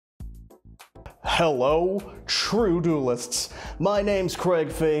Hello, true duelists. My name's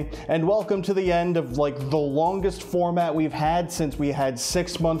Craig Fee, and welcome to the end of the longest format we've had since we had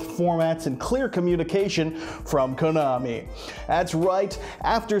 6-month formats and clear communication from Konami. That's right,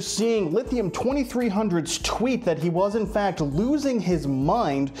 after seeing Lithium 2300's tweet that he was in fact losing his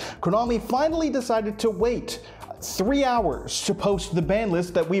mind, Konami finally decided to wait 3 hours to post the ban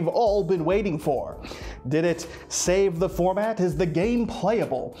list that we've all been waiting for. Did it save the format? Is the game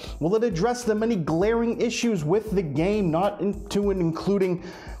playable? Will it address the many glaring issues with the game, including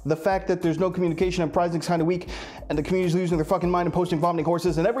the fact that there's no communication and prizing's kind of weak, and the community's losing their fucking mind and posting vomiting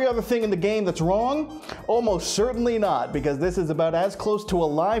horses and every other thing in the game that's wrong? Almost certainly not, because this is about as close to a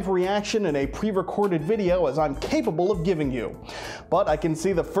live reaction in a pre-recorded video as I'm capable of giving you. But I can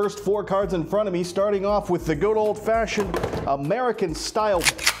see the first 4 cards in front of me, starting off with the good old-fashioned American-style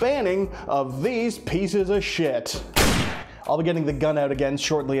banning of these pieces of shit. I'll be getting the gun out again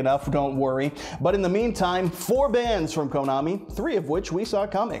shortly enough, don't worry. But in the meantime, 4 bans from Konami, 3 of which we saw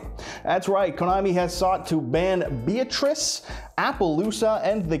coming. That's right, Konami has sought to ban Beatrice, Appaloosa,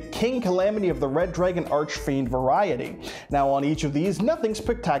 and the King Calamity of the Red Dragon Archfiend variety. Now on each of these, nothing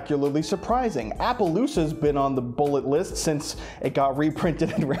spectacularly surprising. Appaloosa's been on the bullet list since it got reprinted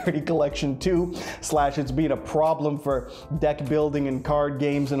in Rarity Collection 2, / it's been a problem for deck building and card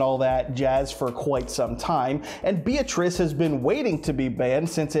games and all that jazz for quite some time, and Beatrice has been waiting to be banned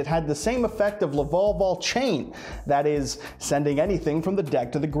since it had the same effect of Lavolval Chain, that is, sending anything from the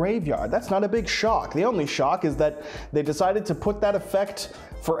deck to the graveyard. That's not a big shock. The only shock is that they decided to put that effect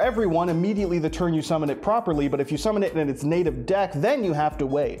for everyone immediately the turn you summon it properly, but if you summon it in its native deck, then you have to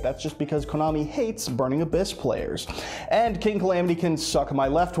wait. That's just because Konami hates Burning Abyss players. And King Calamity can suck my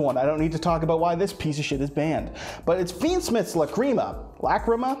left one. I don't need to talk about why this piece of shit is banned. But it's Fiendsmith's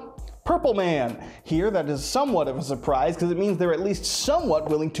Lacrima? Purple Man. Here, that is somewhat of a surprise because it means they're at least somewhat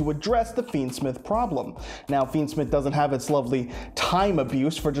willing to address the Fiendsmith problem. Now, Fiendsmith doesn't have its lovely time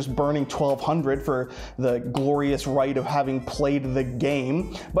abuse for just burning 1200 for the glorious right of having played the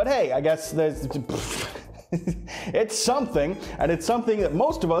game, but hey, I guess there's it's something, and it's something that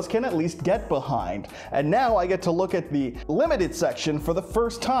most of us can at least get behind. And now I get to look at the limited section for the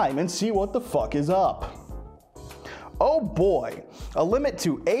first time and see what the fuck is up. Oh boy, a limit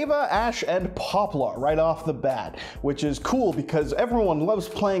to Ava, Ash, and Poplar right off the bat, which is cool because everyone loves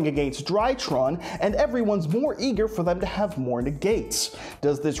playing against Drytron, and everyone's more eager for them to have more negates.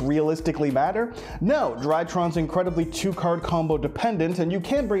 Does this realistically matter? No, Drytron's incredibly 2-card combo dependent, and you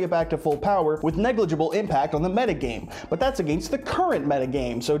can bring it back to full power with negligible impact on the metagame, but that's against the current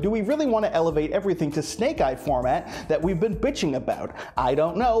metagame, so do we really want to elevate everything to Snake Eye format that we've been bitching about? I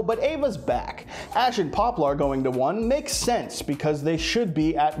don't know, but Ava's back. Ash and Poplar going to 1 makes sense because they should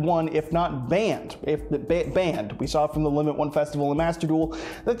be at 1 if not banned. Banned. We saw from the Limit 1 Festival and Master Duel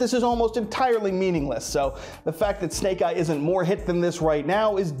that this is almost entirely meaningless, so the fact that Snake Eye isn't more hit than this right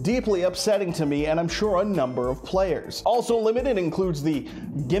now is deeply upsetting to me and I'm sure a number of players. Also limited includes the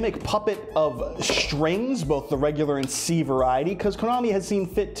Gimmick Puppet of strings, both the regular and C variety, because Konami has seen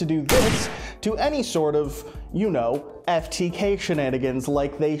fit to do this to any sort of, you know, FTK shenanigans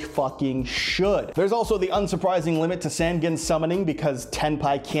like they fucking should. There's also the unsurprising limit to Sangen summoning because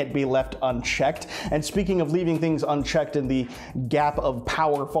Tenpai can't be left unchecked. And speaking of leaving things unchecked in the gap of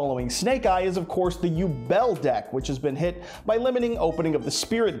power following Snake Eye is of course the Yubel deck, which has been hit by limiting opening of the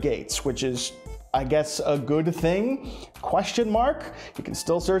Spirit Gates, which is, I guess, a good thing? Question mark? You can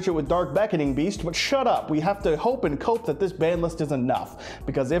still search it with Dark Beckoning Beast, but shut up. We have to hope and cope that this ban list is enough,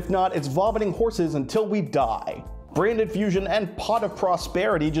 because if not, it's vomiting horses until we die. Branded Fusion and Pot of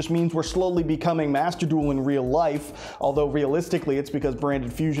Prosperity just means we're slowly becoming Master Duel in real life, although realistically it's because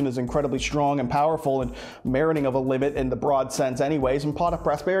Branded Fusion is incredibly strong and powerful and meriting of a limit in the broad sense anyways, and Pot of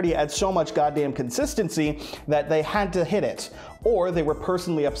Prosperity adds so much goddamn consistency that they had to hit it. Or they were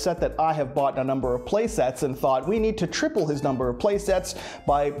personally upset that I have bought a number of playsets and thought we need to triple his number of playsets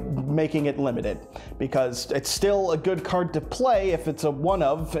by making it limited. Because it's still a good card to play if it's a one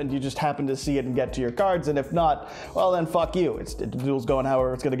of and you just happen to see it and get to your cards, and if not, well then fuck you. The duel's going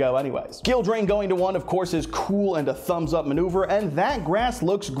however it's gonna go anyways. Skill Drain going to 1 of course is cool and a thumbs up maneuver, and that grass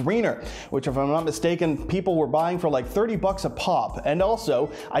looks greener, which if I'm not mistaken people were buying for like 30 bucks a pop, and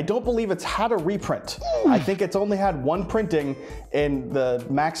also I don't believe it's had a reprint. I think it's only had 1 printing in the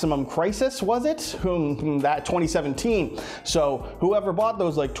Maximum Crisis, was it? That 2017. So whoever bought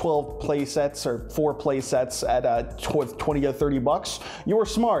those like 12 play sets or 4 play sets at 20 or 30 bucks, you were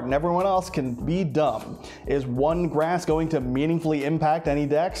smart and everyone else can be dumb. Is 1 grass going to meaningfully impact any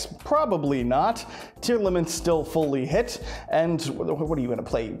decks? Probably not. Tier limit's still fully hit, and what are you gonna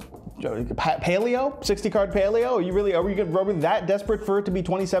play? Paleo? 60 card Paleo? Are we that desperate for it to be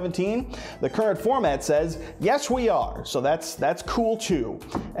 2017? The current format says, yes we are. So that's cool too.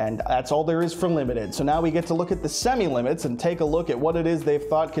 And that's all there is for limited. So now we get to look at the semi-limits and take a look at what it is they've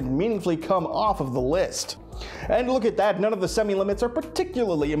thought can meaningfully come off of the list. And look at that, none of the semi-limits are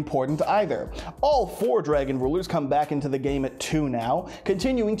particularly important either. All 4 Dragon Rulers come back into the game at 2 now,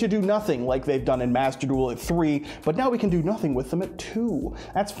 continuing to do nothing like they've done in Master Duel at 3, but now we can do nothing with them at 2.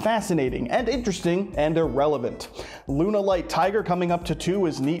 That's fascinating and interesting and irrelevant. Luna Light Tiger coming up to 2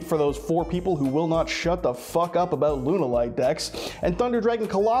 is neat for those 4 people who will not shut the fuck up about Luna Light decks, and Thunder Dragon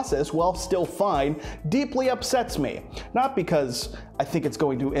Colossus, while still fine, deeply upsets me. Not because I think it's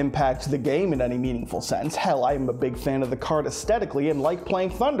going to impact the game in any meaningful sense. Hell, I am a big fan of the card aesthetically and like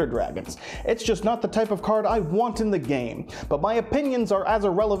playing Thunder Dragons. It's just not the type of card I want in the game. But my opinions are as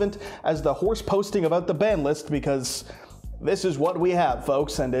irrelevant as the horse posting about the ban list, because this is what we have,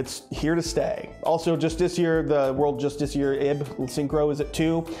 folks, and it's here to stay. Also, just this year, the World Justice Year IB Synchro is at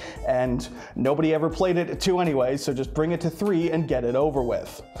 2, and nobody ever played it at 2 anyway, so just bring it to 3 and get it over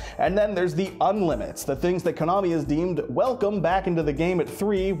with. And then there's the unlimits, the things that Konami has deemed welcome back into the game at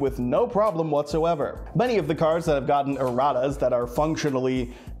 3 with no problem whatsoever. Many of the cards that have gotten erratas that are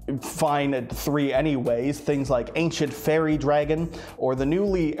functionally fine at 3 anyways, things like Ancient Fairy Dragon, or the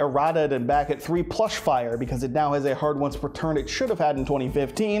newly errataed and back at 3 Plush Fire, because it now has a hard once per turn it should have had in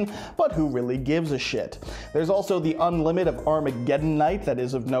 2015, but who really gives a shit? There's also the unlimit of Armageddon Knight that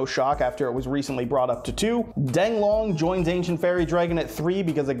is of no shock after it was recently brought up to 2. Denglong joins Ancient Fairy Dragon at 3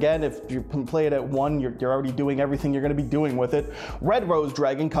 because, again, if you can play it at 1, you're already doing everything you're going to be doing with it. Red Rose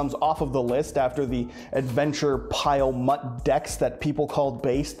Dragon comes off of the list after the adventure pile mutt decks that people called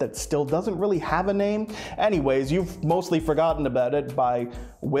base that still doesn't really have a name. Anyways, you've mostly forgotten about it by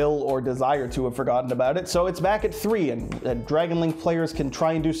will or desire to have forgotten about it, so it's back at 3, and Dragon Link players can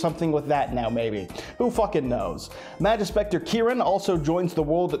try and do something with that now, maybe. Who fucking knows? Magispector Kieran also joins the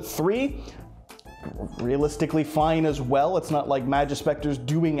world at 3. Realistically fine as well. It's not like Magispector's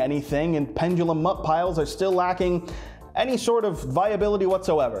doing anything, and Pendulum Mutt piles are still lacking any sort of viability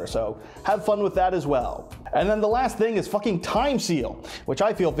whatsoever, so have fun with that as well. And then the last thing is fucking Time Seal, which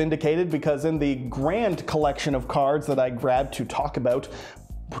I feel vindicated because in the grand collection of cards that I grabbed to talk about,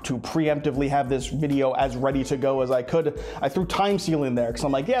 to preemptively have this video as ready to go as I could, I threw Time Seal in there because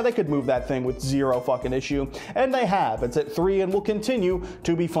I'm like, yeah, they could move that thing with 0 fucking issue, and they have. It's at 3 and will continue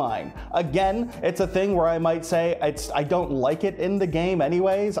to be fine. Again, it's a thing where I might say I don't like it in the game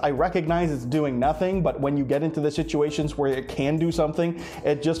anyways. I recognize it's doing nothing, but when you get into the situations where it can do something,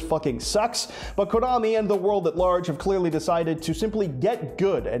 it just fucking sucks. But Konami and the world at large have clearly decided to simply get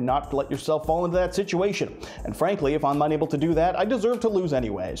good and not let yourself fall into that situation. And frankly, if I'm unable to do that, I deserve to lose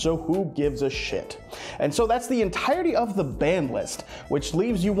anyway. So who gives a shit? And so that's the entirety of the ban list, which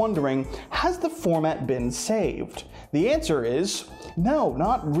leaves you wondering, has the format been saved? The answer is no,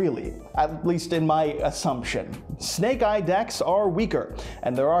 not really, at least in my assumption. Snake Eye decks are weaker,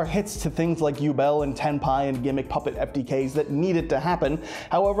 and there are hits to things like Yubel and Tenpai and Gimmick Puppet FTKs that need it to happen.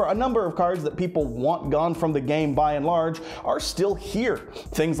 However, a number of cards that people want gone from the game by and large are still here.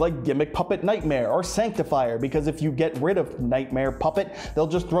 Things like Gimmick Puppet Nightmare or Sanctifier, because if you get rid of Nightmare Puppet, they'll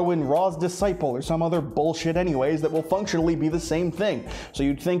just throw in Raw's Disciple or some other bullshit anyways that will functionally be the same thing. So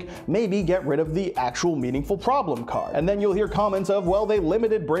you'd think maybe get rid of the actual meaningful problem card. And then you'll hear comments of, well, they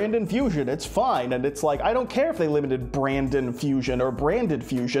limited Brandon Fusion, it's fine. And it's like, I don't care if they limited Brandon Fusion or Branded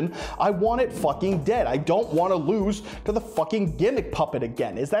Fusion, I want it fucking dead. I don't want to lose to the fucking Gimmick Puppet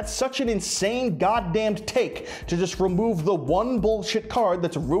again. Is that such an insane goddamned take to just remove the one bullshit card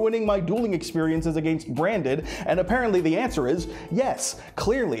that's ruining my dueling experiences against Branded? And apparently the answer is yes,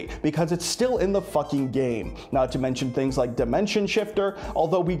 clearly, because it's still in the fucking game. Not to mention things like Dimension Shifter.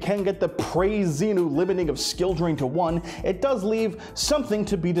 Although we can get the Praise Xenu limiting of skill drain to 1, it does leave something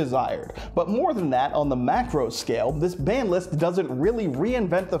to be desired. But more than that, on the macro scale, this ban list doesn't really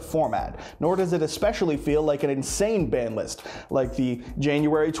reinvent the format, nor does it especially feel like an insane ban list, like the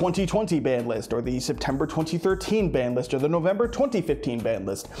January 2020 ban list, or the September 2013 ban list, or the November 2015 ban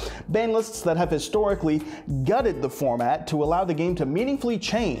list. Ban lists that have historically gutted the format to allow the game to meaningfully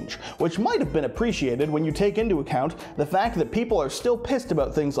change, which might have been appreciated when you take into account the fact that people are still pissed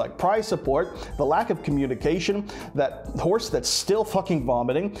about things like prize support, the lack of communication, that horse that's still fucking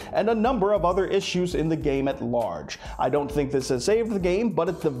vomiting, and a number of other issues in the game at large. I don't think this has saved the game, but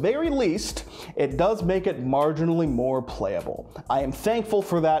at the very least, it does make it marginally more playable. I am thankful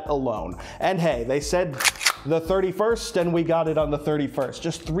for that alone. And hey, they said the 31st, and we got it on the 31st,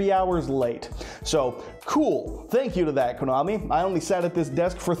 just 3 hours late. So cool, thank you to that, Konami. I only sat at this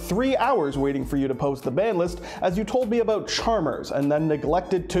desk for 3 hours waiting for you to post the ban list as you told me about Charmers and then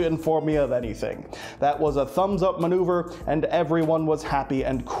neglected to inform me of anything. That was a thumbs up maneuver and everyone was happy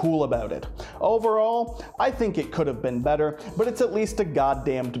and cool about it. Overall, I think it could have been better, but it's at least a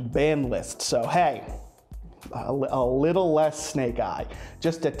goddamned ban list, so hey. A little less Snake Eye,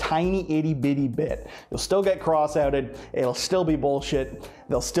 just a tiny itty bitty bit. You'll still get cross-outed, it'll still be bullshit,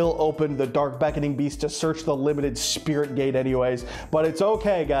 they'll still open the Dark Beckoning Beast to search the limited Spirit Gate anyways, but it's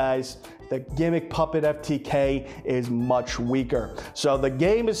okay guys. The Gimmick Puppet FTK is much weaker. So the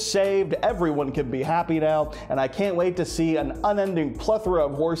game is saved, everyone can be happy now, and I can't wait to see an unending plethora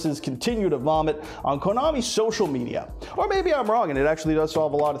of horses continue to vomit on Konami's social media. Or maybe I'm wrong and it actually does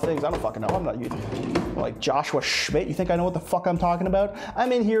solve a lot of things. I don't fucking know, I'm not like Joshua Schmidt. You think I know what the fuck I'm talking about?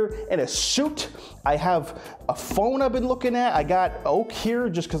 I'm in here in a suit. I have a phone I've been looking at. I got Oak here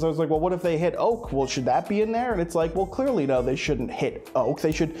just because I was like, well, what if they hit Oak? Well, should that be in there? And it's like, well, clearly no, they shouldn't hit Oak.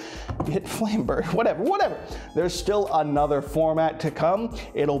 They should hit Flamebird, whatever. There's still another format to come.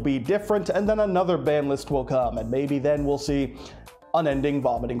 It'll be different, and then another ban list will come, and maybe then we'll see unending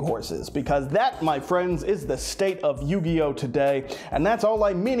vomiting horses, because that, my friends, is the state of Yu-Gi-Oh! Today, and that's all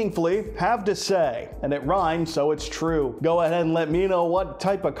I meaningfully have to say. And it rhymes, so it's true. Go ahead and let me know what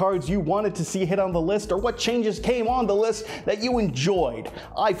type of cards you wanted to see hit on the list, or what changes came on the list that you enjoyed.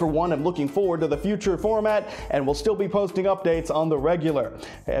 I, for one, am looking forward to the future format, and will still be posting updates on the regular.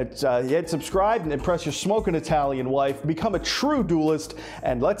 Hit subscribe and impress your smoking Italian wife, become a true duelist,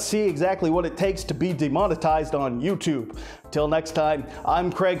 and let's see exactly what it takes to be demonetized on YouTube. Till next time,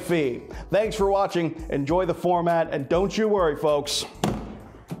 I'm Craig Fee. Thanks for watching, enjoy the format, and don't you worry, folks.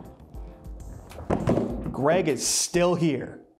 Greg is still here.